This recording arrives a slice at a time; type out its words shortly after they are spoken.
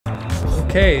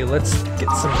Okay, let's get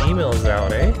some emails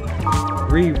out, eh?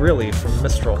 Really from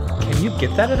Mistral. Can you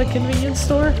get that at a convenience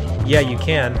store? Yeah, you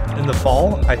can. In the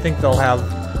fall, I think they'll have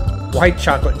white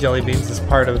chocolate jelly beans as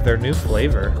part of their new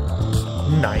flavor.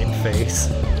 Nine face.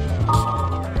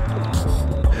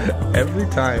 Every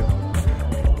time.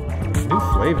 New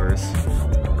flavors.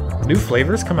 New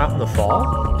flavors come out in the fall?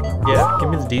 Yeah, give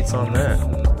me the deets on that.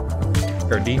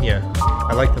 Gardenia.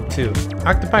 I like them too.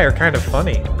 Octopi are kind of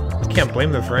funny. You can't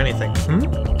blame them for anything.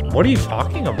 What are you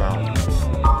talking about?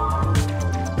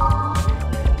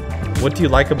 What do you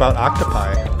like about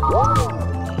octopi?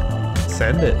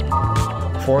 Send it.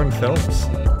 Foreign films.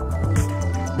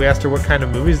 We asked her what kind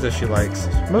of movies that she likes.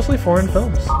 Mostly foreign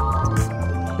films.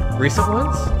 Recent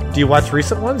ones? Do you watch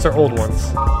recent ones or old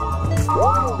ones?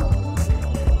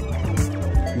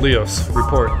 Leos,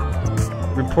 report.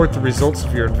 Report the results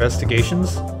of your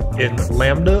investigations in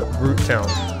Lambda Root Town.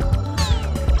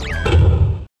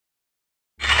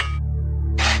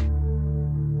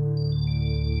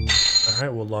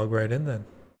 Alright, we'll log right in then.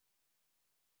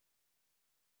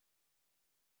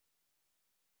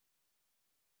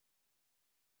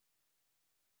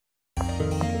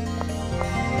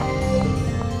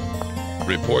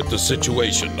 Report the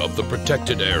situation of the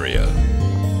protected area.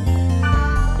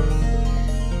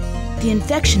 The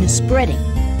infection is spreading.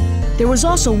 There was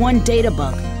also one data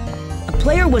bug. A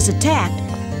player was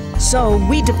attacked, so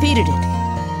we defeated it.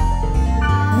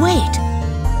 Wait,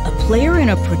 a player in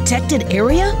a protected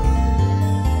area?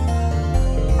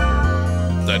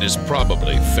 That is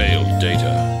probably failed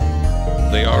data.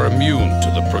 They are immune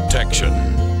to the protection.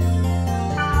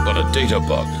 But a data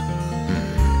bug?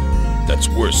 That's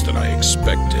worse than I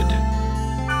expected.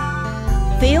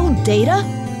 Failed data?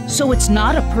 So it's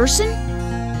not a person?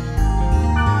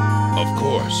 Of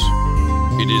course.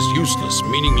 It is useless,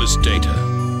 meaningless data.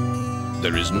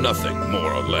 There is nothing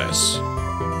more or less.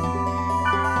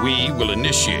 We will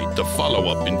initiate the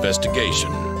follow-up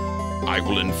investigation. I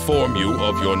will inform you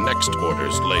of your next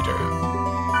orders later.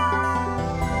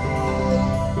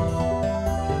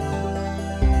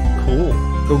 Cool.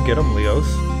 Go get him, Leos.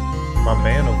 My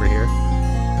man over here.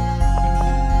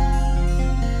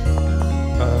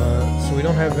 So we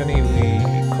don't have any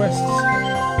quests.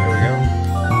 There we go.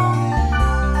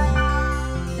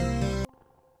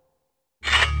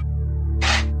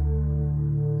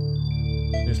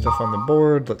 New stuff on the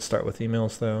board. Let's start with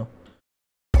emails though.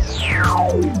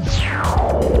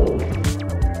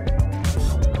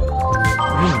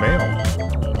 New mail.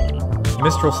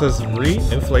 Mistral says,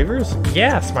 new flavors?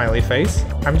 Yeah, smiley face.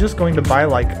 I'm just going to buy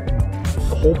like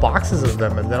whole boxes of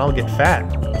them and then I'll get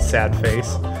fat. Sad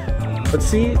face. But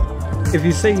see, if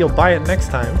you say you'll buy it next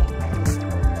time,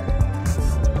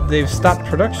 they've stopped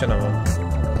production of them.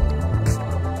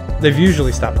 They've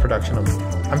usually stopped production of them.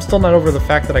 I'm still not over the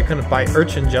fact that I couldn't buy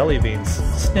urchin jelly beans.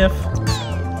 Sniff.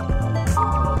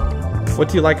 What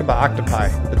do you like about octopi?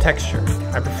 The texture.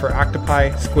 I prefer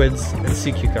octopi, squids, and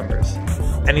sea cucumbers.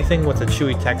 Anything with a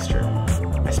chewy texture.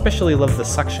 I especially love the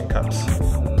suction cups.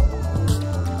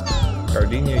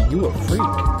 Gardenia, you a freak.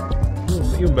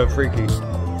 You a bit freaky.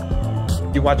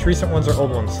 You watch recent ones or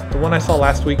old ones? The one I saw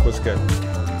last week was good.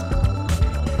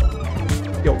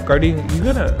 Yo, Gardenia, you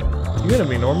gonna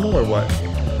be normal or what?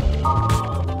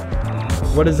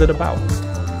 What is it about?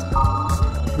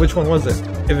 Which one was it?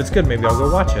 If it's good, maybe I'll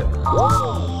go watch it.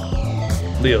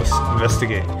 Leos,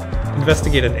 investigate.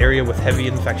 Investigate an area with heavy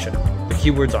infection. The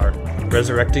keywords are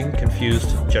resurrecting,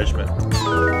 confused, judgment.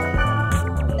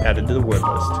 Added to the word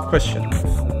list. Question.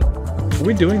 Are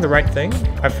we doing the right thing?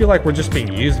 I feel like we're just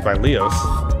being used by Leos.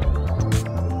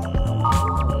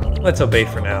 Let's obey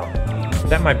for now.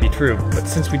 That might be true, but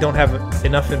since we don't have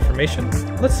enough information,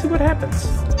 let's see what happens.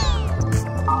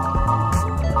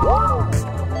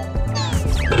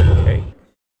 Okay.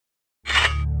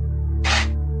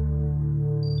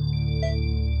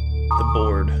 The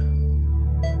board.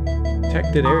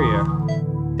 Protected area.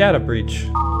 Data breach.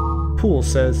 Pool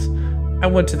says, I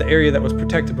went to the area that was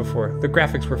protected before. The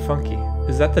graphics were funky.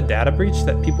 Is that the data breach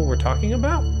that people were talking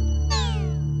about?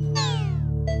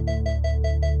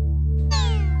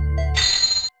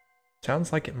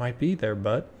 Sounds like it might be there,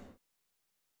 bud.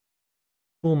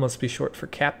 Pool must be short for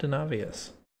Captain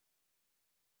Obvious.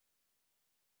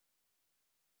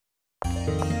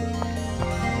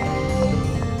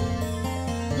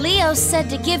 Leo said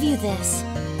to give you this.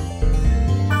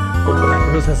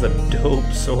 Rose has a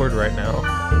dope sword right now.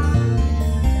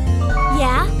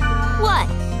 Yeah? What?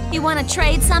 You want to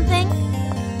trade something?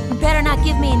 You better not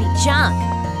give me any junk.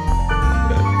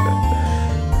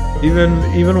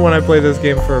 Even when I play this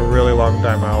game for a really long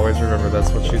time, I always remember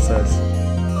that's what she says.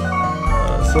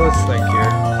 So let's think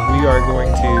here. We we are going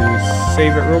to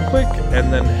save it real quick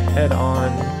and then head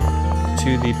on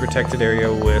to the protected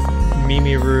area with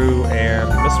Mimiru and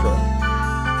Mistral.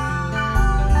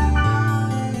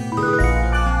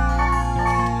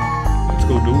 Let's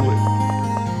go do it.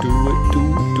 Do it, do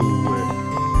it, do it.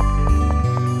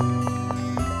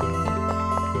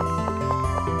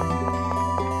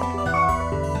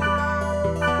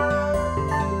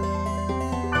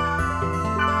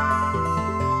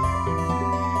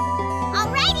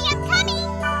 Alrighty, I'm coming!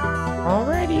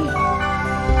 Alrighty.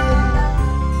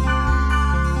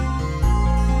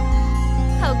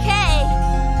 Okay,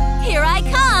 here I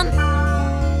come!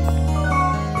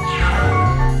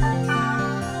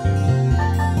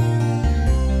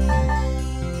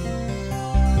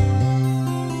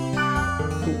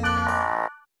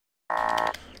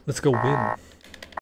 Let's go win.